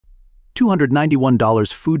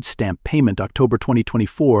$291 food stamp payment October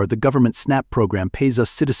 2024. The government SNAP program pays us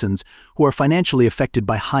citizens who are financially affected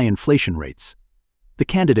by high inflation rates. The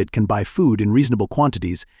candidate can buy food in reasonable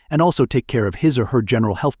quantities and also take care of his or her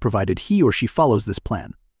general health provided he or she follows this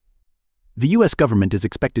plan. The U.S. government is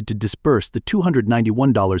expected to disburse the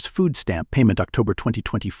 $291 food stamp payment October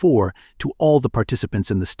 2024 to all the participants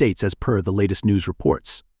in the states as per the latest news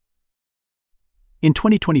reports. In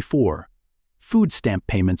 2024, food stamp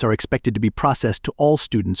payments are expected to be processed to all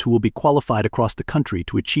students who will be qualified across the country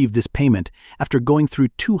to achieve this payment after going through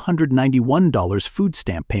 $291 food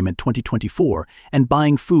stamp payment 2024 and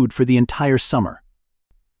buying food for the entire summer.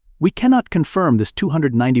 We cannot confirm this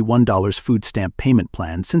 $291 food stamp payment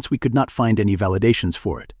plan since we could not find any validations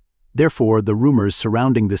for it. Therefore, the rumors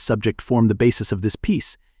surrounding this subject form the basis of this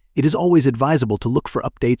piece. It is always advisable to look for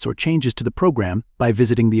updates or changes to the program by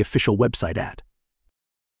visiting the official website at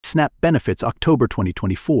SNAP Benefits October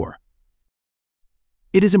 2024.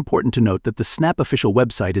 It is important to note that the SNAP official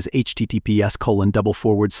website is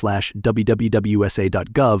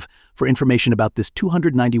https://www.usa.gov for information about this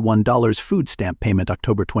 $291 food stamp payment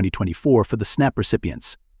October 2024 for the SNAP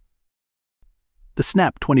recipients. The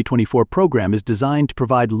SNAP 2024 program is designed to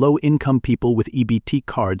provide low-income people with EBT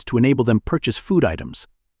cards to enable them purchase food items.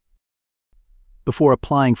 Before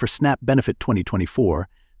applying for SNAP Benefit 2024,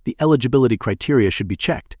 the eligibility criteria should be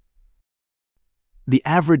checked. The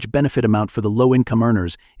average benefit amount for the low-income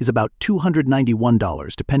earners is about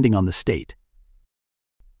 $291 depending on the state.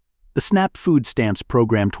 The SNAP Food Stamps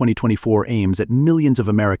Program 2024 aims at millions of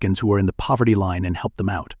Americans who are in the poverty line and help them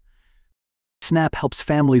out. SNAP helps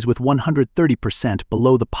families with 130%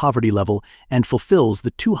 below the poverty level and fulfills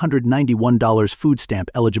the $291 food stamp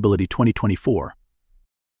eligibility 2024.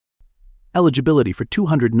 Eligibility for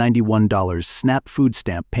 $291 SNAP food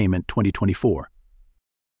stamp payment 2024.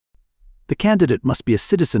 The candidate must be a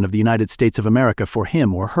citizen of the United States of America for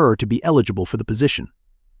him or her to be eligible for the position.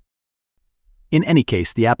 In any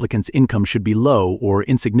case, the applicant's income should be low or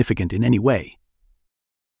insignificant in any way.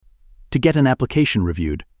 To get an application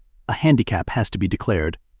reviewed, a handicap has to be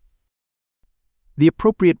declared. The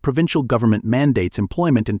appropriate provincial government mandates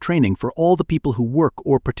employment and training for all the people who work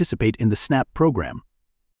or participate in the SNAP program.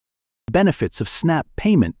 Benefits of SNAP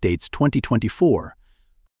payment dates 2024.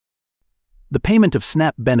 The payment of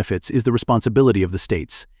SNAP benefits is the responsibility of the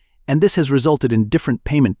states, and this has resulted in different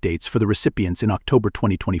payment dates for the recipients in October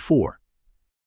 2024.